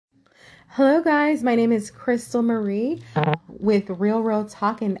Hello, guys. My name is Crystal Marie with Real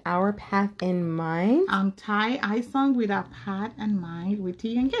Talk and Our Path in Mind. I'm Ty Isong with Our Path and Mind with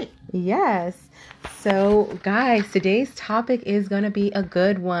T and K. Yes. So, guys, today's topic is going to be a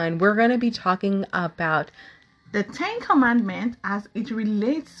good one. We're going to be talking about the Ten Commandments as it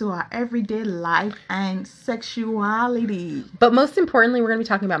relates to our everyday life and sexuality. But most importantly, we're going to be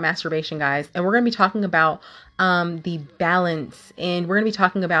talking about masturbation, guys. And we're going to be talking about the balance. And we're going to be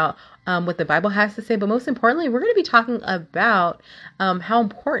talking about what the Bible has to say. But most importantly, we're going to be talking about how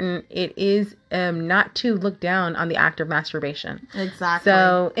important it is not to look down on the act of masturbation. Exactly.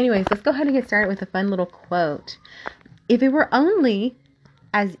 So anyways, let's go ahead and get started with a fun little quote. If it were only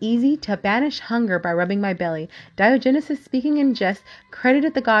as easy to banish hunger by rubbing my belly, Diogenes, speaking in jest,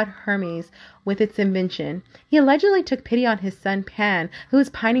 credited the god Hermes with its invention. He allegedly took pity on his son Pan, who was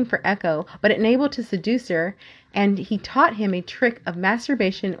pining for Echo, but unable to seduce her, and he taught him a trick of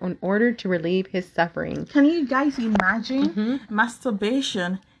masturbation in order to relieve his suffering. Can you guys imagine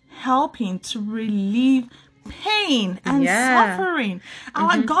masturbation helping to relieve pain and suffering?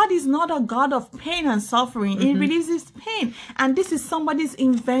 Our God is not a God of pain and suffering. He releases pain, and this is somebody's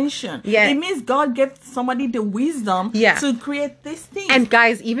invention. It means God gave somebody the wisdom to create this thing. And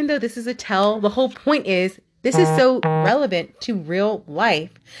guys, even though this is a tell, the whole point is this is so relevant to real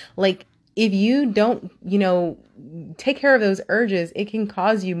life. Like, if you don't, take care of those urges, it can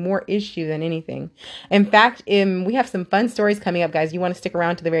cause you more issue than anything. In fact, we have some fun stories coming up, guys. You want to stick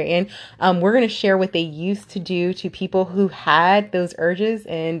around to the very end. We're going to share what they used to do to people who had those urges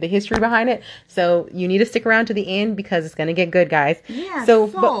and the history behind it. So you need to stick around to the end because it's going to get good, guys. Yeah.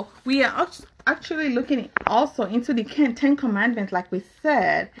 So we are actually looking also into the Ten Commandments, like we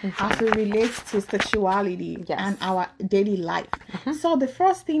said, as it relates to sexuality and our daily life. So the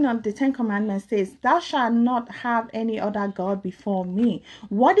first thing on the Ten Commandments says, "Thou shalt not have any other God before me."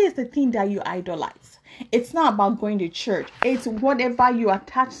 What is the thing that you idolize? It's not about going to church. It's whatever you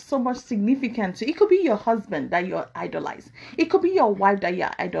attach so much significance to. It could be your husband that you idolize. It could be your wife that you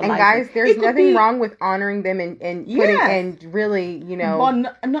idolize. And guys, there's nothing wrong with honoring them and putting and really,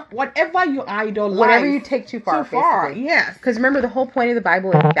 But whatever you idolize, whatever you take too far. Yes. Because remember, the whole point of the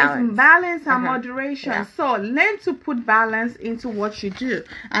Bible is balance. It's balance and moderation. Yeah. So learn to put balance into what you do.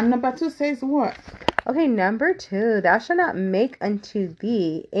 And number 2 says what? Okay, number 2, thou shalt not make unto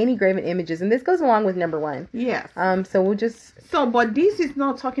thee any graven images. And this goes along with number 1. Yes. So we'll just... but this is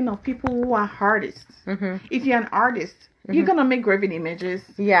not talking of people who are artists. If you're an artist, you're going to make graven images.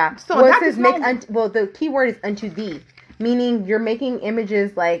 Yeah. So well, it says the key word is unto thee. Meaning you're making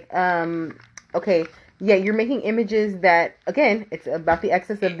images like, you're making images that, again, it's about the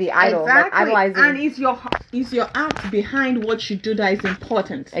excess of the idol. Exactly. Like idolizing. And it's your act behind what you do that is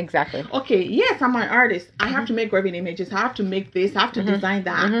important. Exactly. Okay, yes, I'm an artist. I have to make graven images. I have to make this. I have to design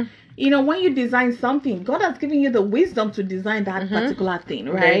that. When you design something, God has given you the wisdom to design that particular thing,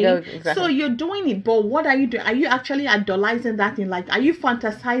 right? There you go. Exactly. So you're doing it, but what are you doing? Are you actually idolizing that thing? Like, are you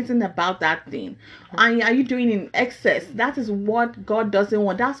fantasizing about that thing? And are you doing it in excess? That is what God doesn't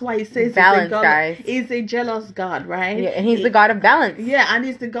want. That's why He says balance, guys. He's a jealous God, right? Yeah, and He's the God of balance. Yeah, and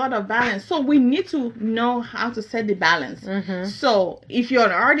He's the God of balance. So we need to know how to set the balance. So if you're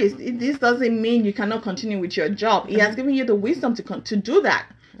an artist, this doesn't mean you cannot continue with your job. He has given you the wisdom to do that.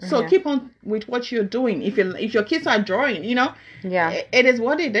 So keep on with what you're doing. If your kids are drawing, it is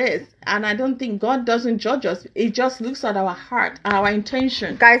what it is. And I don't think God doesn't judge us. It just looks at our heart, our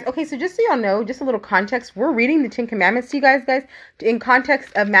intention. Guys, okay, so just so y'all know, just a little context, we're reading the 10 Commandments to you guys, in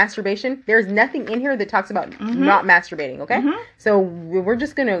context of masturbation. There's nothing in here that talks about not masturbating, okay? So we're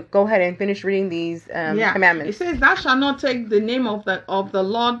just going to go ahead and finish reading these commandments. It says, "Thou shalt not take the name of the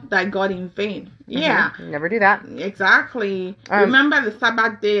Lord thy God in vain." Yeah. Never do that. Exactly. Remember the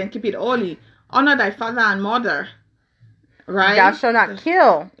Sabbath day and keep it holy. Honor thy father and mother. Right? Thou shalt not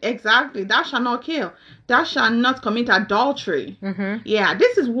kill. Exactly. Thou shalt not kill. Thou shalt not commit adultery. Yeah,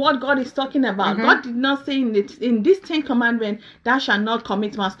 this is what God is talking about. God did not say in this 10 Commandments, thou shalt not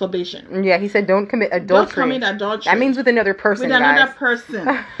commit masturbation. Yeah, He said don't commit adultery. Don't commit adultery. That means with another person, With another person.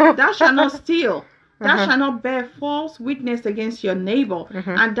 Thou shalt not steal. Thou shalt not bear false witness against your neighbor,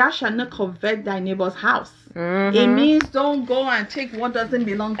 and thou shalt not covet thy neighbor's house. It means don't go and take what doesn't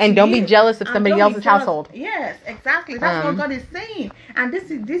belong to you. And don't be jealous of somebody else's household. Yes, exactly. That's what God is saying. And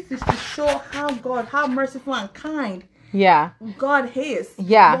this is to show how merciful and kind Yeah. God hates.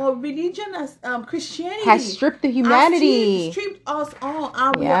 Yeah. But religion as Christianity has stripped the humanity. stripped us all,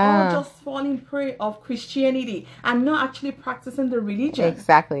 and we are all just falling prey of Christianity and not actually practicing the religion.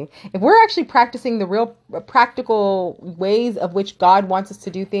 Exactly. If we're actually practicing the real practical ways of which God wants us to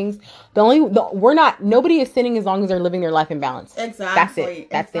do things, nobody is sinning as long as they're living their life in balance. Exactly. That's it.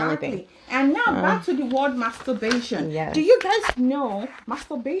 That's the only thing. And now back to the word masturbation. Yes. Do you guys know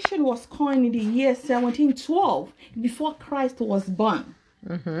masturbation was coined in the year 1712 before Christ was born?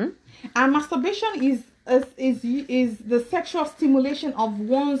 Mm-hmm. And masturbation is the sexual stimulation of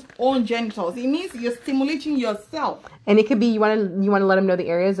one's own genitals. It means you're stimulating yourself. And it could be you want to let them know the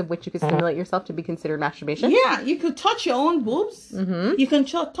areas of which you could stimulate yourself to be considered masturbation. Yeah, you could touch your own boobs. Mm-hmm. You can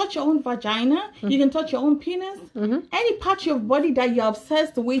touch your own vagina. Mm-hmm. You can touch your own penis. Mm-hmm. Any part of your body that you're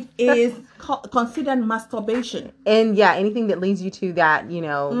obsessed with is considered masturbation. And yeah, anything that leads you to that,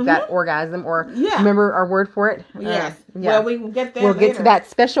 that orgasm, or remember our word for it? Yes. Well, we will get there. We'll get to that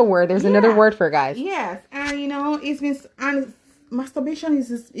special word. There's another word for it, guys. Yes, and masturbation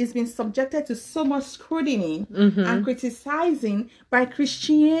is been subjected to so much scrutiny and criticizing by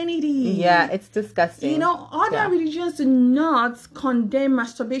Christianity. Yeah, it's disgusting. Other religions do not condemn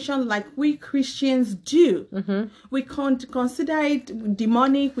masturbation like we Christians do. Mm-hmm. We consider it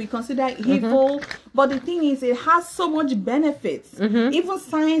demonic. We consider it evil. But the thing is, it has so much benefits. Mm-hmm. Even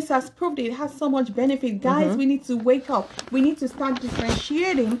science has proved it has so much benefit. Guys, we need to wake up. We need to start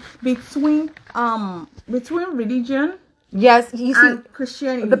differentiating between religion. Yes, you see,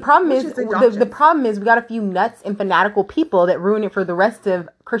 Christianity. The problem is the problem is we got a few nuts and fanatical people that ruin it for the rest of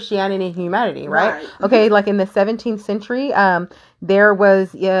Christianity and humanity, right? Okay, like in the 17th century, there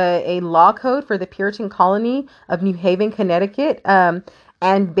was a law code for the Puritan colony of New Haven, Connecticut.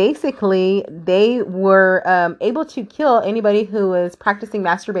 And basically, they were able to kill anybody who was practicing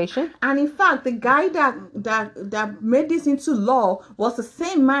masturbation. And in fact, the guy that made this into law was the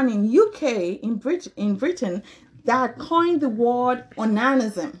same man in UK, in Britain, that coined the word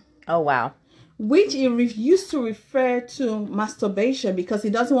onanism. Oh, wow. Which he used to refer to masturbation because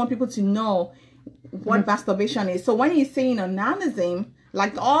he doesn't want people to know what masturbation is. So when he's saying onanism,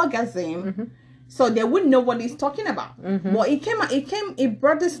 like orgasm, so they wouldn't know what he's talking about. But it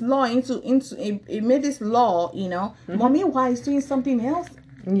brought this law it made this law, but meanwhile he's doing something else.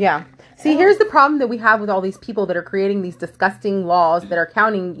 Yeah. See, here's the problem that we have with all these people that are creating these disgusting laws that are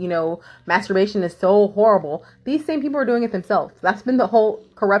counting, masturbation is so horrible. These same people are doing it themselves. That's been the whole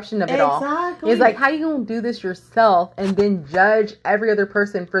corruption of it all. It's like, how you going to do this yourself and then judge every other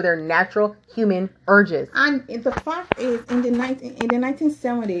person for their natural human urges? And the fact is, in the 17th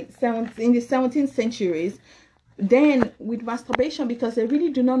centuries, then with masturbation, because they really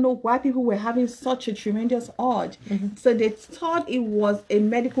do not know why people were having such a tremendous urge, so they thought it was a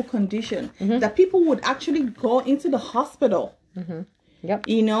medical condition, that people would actually go into the hospital, Yep.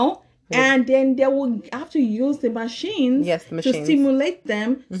 and then they would have to use the machines, to stimulate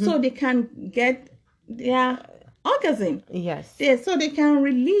them so they can get their orgasm. Yes. So they can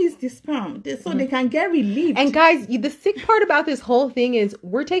release the sperm. So they can get relieved. And guys, the sick part about this whole thing is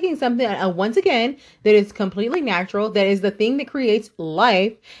we're taking something, once again, that is completely natural, that is the thing that creates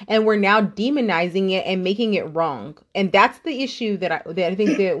life, and we're now demonizing it and making it wrong. And that's the issue that I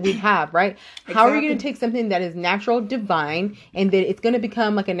think that we have, right? Exactly. How are you going to take something that is natural, divine, and that it's going to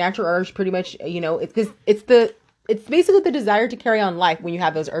become like a natural urge pretty much, it's because it's basically the desire to carry on life when you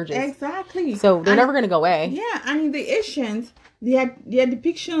have those urges. Exactly. So they're never going to go away. Yeah, and in the ancients, they had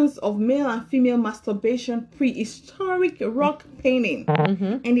depictions of male and female masturbation, prehistoric rock painting,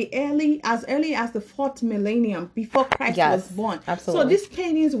 in as early as the 4th millennium before Christ was born. Absolutely. So these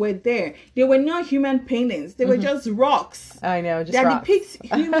paintings were there. They were not human paintings. They were just rocks. I know, just that rocks. depicts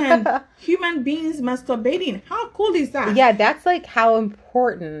human beings masturbating. How cool is that? Yeah, that's like how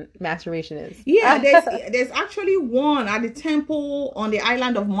important masturbation is. Yeah, there's actually one at the temple on the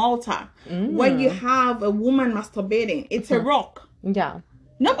island of Malta where you have a woman masturbating. It's a rock. Yeah.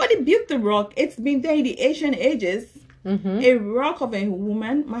 Nobody built the rock. It's been there in the ancient ages. A rock of a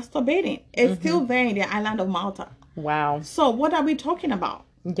woman masturbating. It's still there in the island of Malta. Wow. So what are we talking about?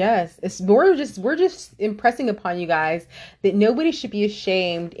 Yes, we're just impressing upon you guys that nobody should be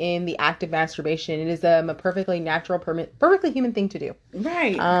ashamed in the act of masturbation. It is a perfectly natural, perfectly human thing to do.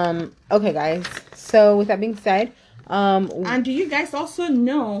 Right. Okay, guys. So with that being said, and do you guys also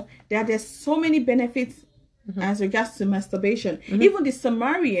know that there's so many benefits as regards to masturbation? Even the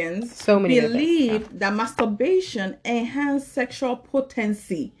Sumerians believed that masturbation enhanced sexual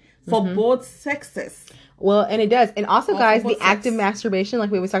potency for both sexes. Well, and it does. And also, guys, the sex. active masturbation,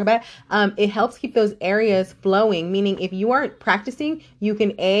 like we always talk about, it helps keep those areas flowing. Meaning, if you aren't practicing, you can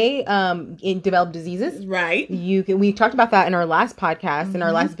develop diseases. Right. You can. We talked about that in our last podcast, in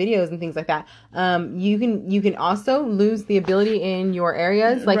our last videos, and things like that. You can also lose the ability in your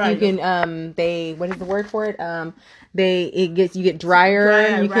areas. Like you can. What is the word for it? You get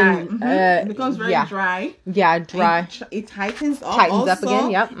drier. You can. It becomes very dry. Yeah, dry. It tightens up. Up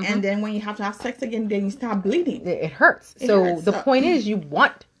again. Yep. And then when you have to have sex again, then you start bleeding. It hurts. The point is, you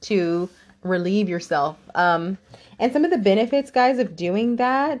want to relieve yourself. And some of the benefits, guys, of doing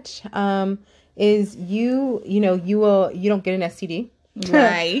that is you don't get an STD.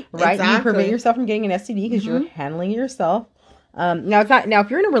 Right. Right. Exactly. You prevent yourself from getting an STD because you're handling it yourself. Now if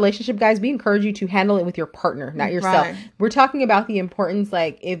you're in a relationship, guys, we encourage you to handle it with your partner, not yourself. Right. We're talking about the importance,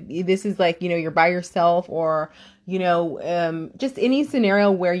 like if this is like, you're by yourself, or just any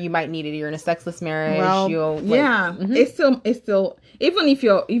scenario where you might need it. You're in a sexless marriage. It's still even if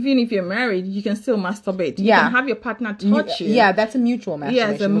you're married, you can still masturbate. You can have your partner touch you. Yeah, that's a mutual masturbation.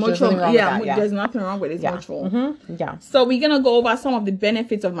 Yeah, it's a mutual. There's nothing wrong with it. It's mutual. Mm-hmm. Yeah. So we're gonna go over some of the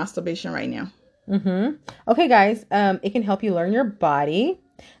benefits of masturbation right now. Okay, guys. It can help you learn your body.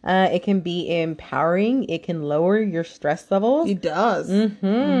 It can be empowering. It can lower your stress levels. It does.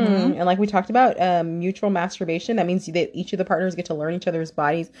 And like we talked about, mutual masturbation. That means that each of the partners get to learn each other's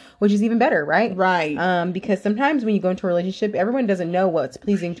bodies, which is even better, right? Right. Because sometimes when you go into a relationship, everyone doesn't know what's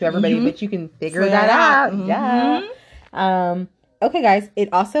pleasing to everybody, but you can figure that out. Yeah. Okay, guys. It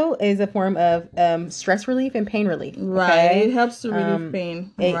also is a form of stress relief and pain relief. Right. Okay? It helps to relieve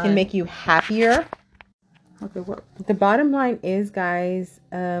pain. It can make you happier. Okay, what? The bottom line is, guys,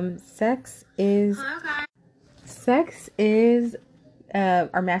 sex is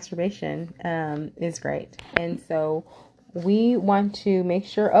our masturbation is great. And so we want to make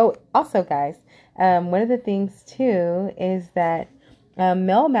sure. Oh, also, guys, one of the things too is that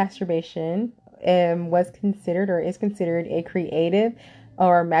male masturbation is considered a creative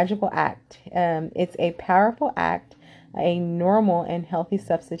or magical act. It's a powerful act, a normal and healthy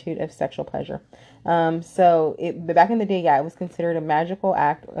substitute of sexual pleasure. So back in the day, it was considered a magical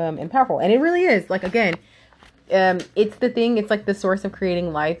act, and powerful. And it really is. Like, again, it's the thing, it's like the source of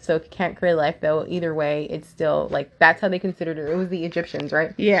creating life. So if you can't create life, though, either way, it's still like, that's how they considered it. It was the Egyptians,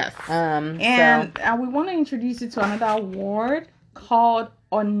 right? Yes. And we want to introduce you to another word called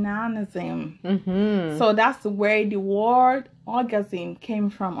onanism. So that's where the word orgasm came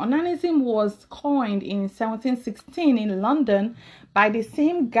from. Onanism was coined in 1716 in London by the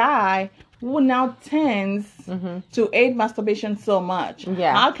same guy who now tends to hate masturbation so much.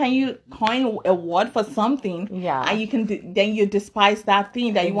 Yeah. How can you coin a word for something and you can then you despise that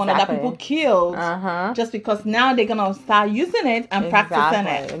thing that you want other people killed just because now they're gonna start using it and practicing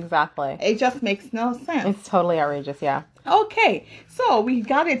it. Exactly. It just makes no sense. It's totally outrageous. Yeah. Okay, so we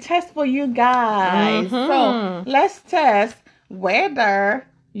got a test for you guys. So let's test whether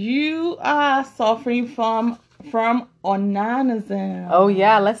you are suffering from onanism. Oh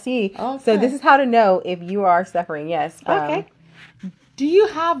yeah, let's see. Okay. So this is how to know if you are suffering. Yes. Okay. Do you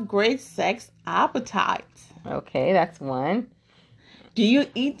have great sex appetite? Okay, that's one. Do you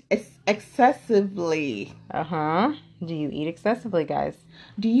eat excessively? Do you eat excessively, guys?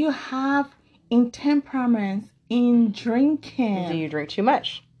 Do you have intemperance in drinking? Do you drink too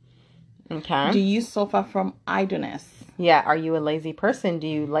much? Okay. Do you suffer from idleness? Yeah. Are you a lazy person? Do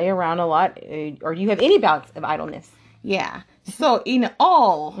you lay around a lot? Or do you have any bouts of idleness? Yeah. So in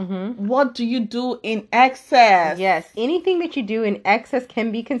all, what do you do in excess? Yes. Anything that you do in excess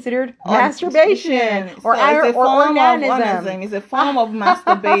can be considered masturbation or onanism. It's a form of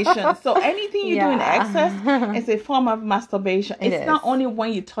masturbation. So anything you do in excess is a form of masturbation. It's not only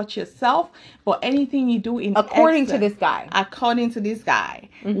when you touch yourself, but anything you do in according excess, to this guy. According to this guy,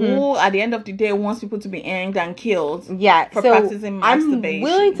 who at the end of the day wants people to be hanged and killed. For so practicing masturbation.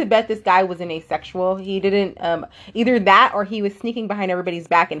 I'm willing to bet this guy was an asexual. He didn't either that or he was sneaking behind everybody's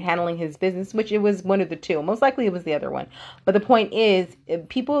back and handling his business, which it was one of the two. Most likely it was the other one. But the point is,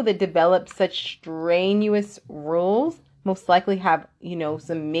 people that develop such strenuous rules most likely have,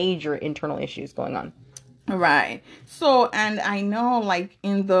 some major internal issues going on. Right. So, and I know like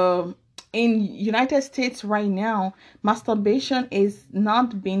in United States right now, masturbation is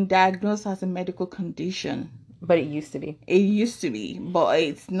not being diagnosed as a medical condition. But it used to be. It used to be, but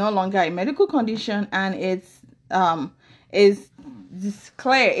it's no longer a medical condition, and it's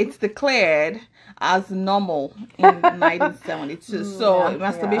declared as normal in 1972. So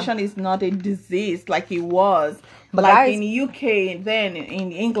masturbation is not a disease like it was. But like in the UK, then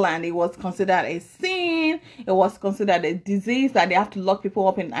in England, it was considered a sin. it was considered a disease that they have to lock people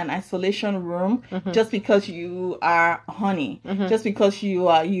up in an isolation room just because you are honey, just because you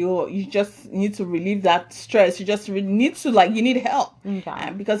just need to relieve that stress. You just need to you need help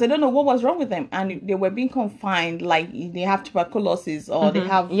because they don't know what was wrong with them, and they were being confined, like they have tuberculosis or they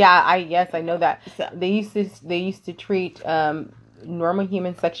have I know that. So, they used to treat normal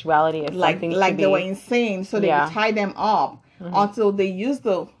human sexuality as something they were insane, so they would tie them up until they used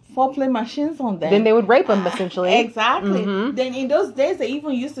the foreplay machines on them. Then they would rape them, essentially. Exactly. Then in those days, they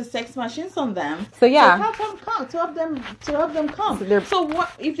even used the sex machines on them. So yeah, to help them come. So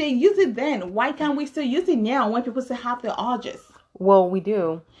what if they use it then? Why can't we still use it now when people still have the urges? Well, we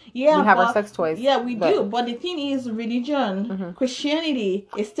do. Yeah, we have our sex toys. Yeah, we do. But the thing is, religion, Christianity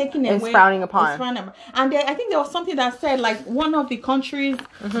is taking away. It's frowning upon. And I think there was something that said, one of the countries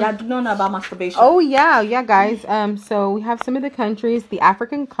that do not know about masturbation. Oh yeah, guys. So we have some of the countries, the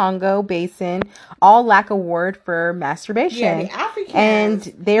African Congo Basin, all lack a word for masturbation. Yeah, the Africans. And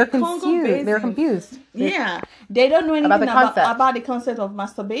they're confused. They're confused. Yeah, they don't know anything about the concept of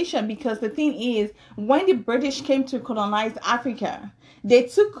masturbation, because the thing is, when the British came to colonize Africa,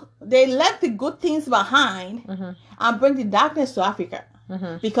 they left the good things behind and bring the darkness to Africa.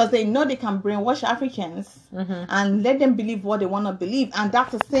 Because they know they can brainwash Africans and let them believe what they want to believe. And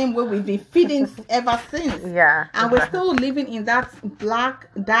that's the same way we've been feeding ever since. Yeah. And we're still living in that black,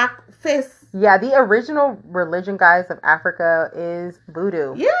 dark face. Yeah, the original religion, guys, of Africa is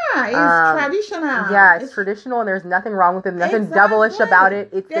voodoo. Yeah, it's traditional. Yeah, it's traditional, and there's nothing wrong with it. Nothing devilish about it.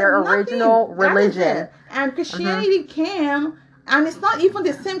 It's their original religion. And Christianity came... And it's not even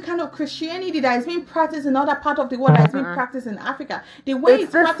the same kind of Christianity that is being practiced in other parts of the world that is being practiced in Africa. The way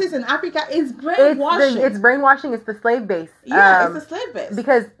it's practiced in Africa is brainwashing. It's brainwashing. It's the slave base. Yeah, it's the slave base.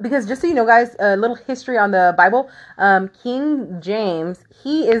 Because just so you know, guys, a little history on the Bible. King James,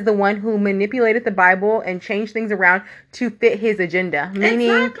 he is the one who manipulated the Bible and changed things around to fit his agenda. Meaning,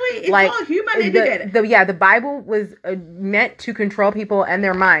 exactly. It's all human did it. The Bible was meant to control people and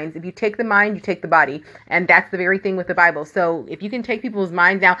their minds. If you take the mind, you take the body. And that's the very thing with the Bible. So if you can take people's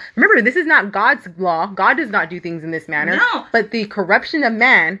minds now, remember, this is not God's law. God does not do things in this manner. No. But the corruption of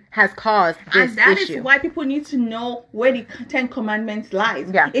man has caused this and that issue. Is why people need to know where the 10 Commandments lies.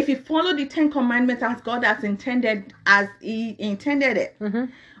 Yeah. If you follow the 10 Commandments as God has intended, as He intended it, we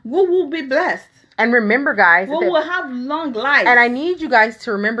will be blessed. And remember, guys, we will have long life. And I need you guys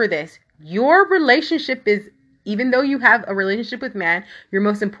to remember this. Your relationship is, even though you have a relationship with man, your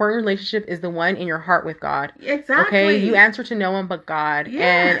most important relationship is the one in your heart with God. Exactly. Okay? You answer to no one but God.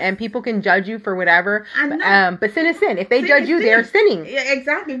 Yes. And people can judge you for whatever. But sin is sin. If they judge you, they're sinning. Yeah,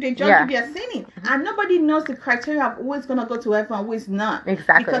 exactly. If they judge you, they're sinning. And nobody knows the criteria of who is going to go to heaven and who is not.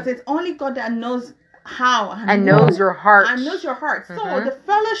 Exactly. Because it's only God that knows how and knows your heart. And knows your heart. So the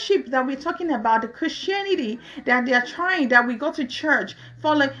fellowship that we're talking about, the Christianity that they are trying, that we go to church,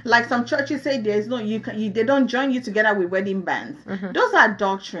 following, like some churches say, there's no, they don't join you together with wedding bands. Those are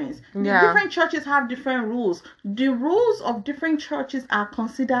doctrines. Yeah. Different churches have different rules. The rules of different churches are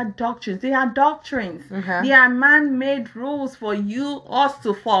considered doctrines. They are doctrines. They are man-made rules for us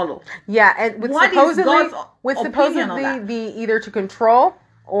to follow. Yeah, and with supposedly be either to control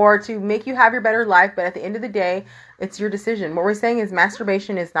or to make you have your better life, but at the end of the day, it's your decision. What we're saying is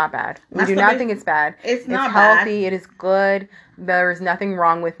masturbation is not bad. We do not think it's bad. It's not healthy. Bad. It is good. There is nothing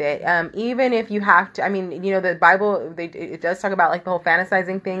wrong with it. Even if you have to, I mean, you know, the Bible, it does talk about like the whole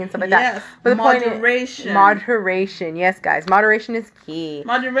fantasizing thing and stuff like that. But the moderation. Moderation. Yes, guys. Moderation is key.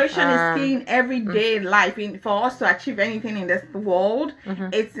 Moderation is key in everyday life. For us to achieve anything in this world,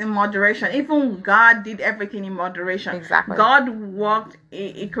 it's in moderation. Even God did everything in moderation. Exactly. God walked,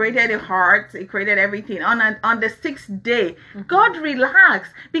 He created the heart, He created everything. On the 6th day, God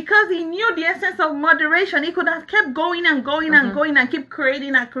relaxed because He knew the essence of moderation. He could have kept going and going and going and keep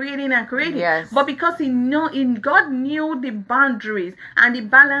creating and creating and creating. Yes. But because God knew the boundaries and the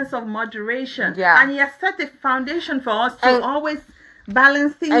balance of moderation. Yeah. And He has set a foundation for us to always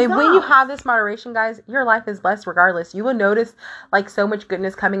balance things And when you have this moderation, guys, your life is blessed regardless. You will notice like so much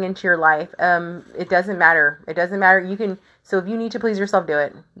goodness coming into your life. It doesn't matter. It doesn't matter. You can, so if you need to please yourself, do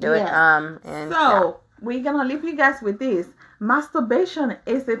it. Do it. We're going to leave you guys with this. Masturbation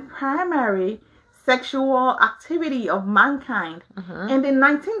is a primary sexual activity of mankind. In the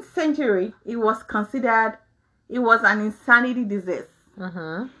 19th century, it was an insanity disease.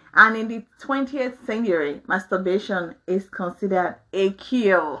 And in the 20th century, masturbation is considered a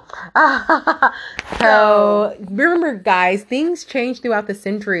kill. So remember, guys, things change throughout the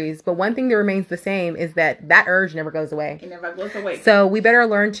centuries, but one thing that remains the same is that urge never goes away. It never goes away. So we better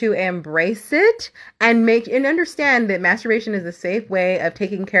learn to embrace it and understand that masturbation is a safe way of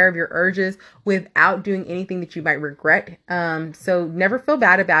taking care of your urges without doing anything that you might regret. So never feel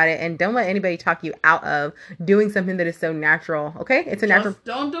bad about it, and don't let anybody talk you out of doing something that is so natural. Okay, it's a natural.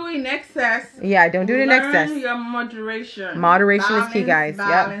 Don't do it in excess. Yeah, don't do it in excess. Learn your moderation. Moderation is key, guys.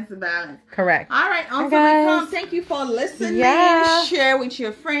 Balance. Correct. All right, until we come. Thank you for listening. Yeah. Share with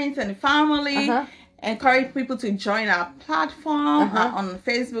your friends and family. Encourage people to join our platform on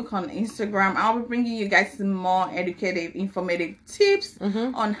Facebook, on Instagram. I'll be bringing you guys some more educative, informative tips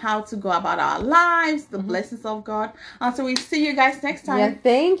on how to go about our lives, the blessings of God. Until we see you guys next time. Yeah,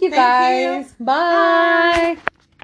 thank you guys. Bye.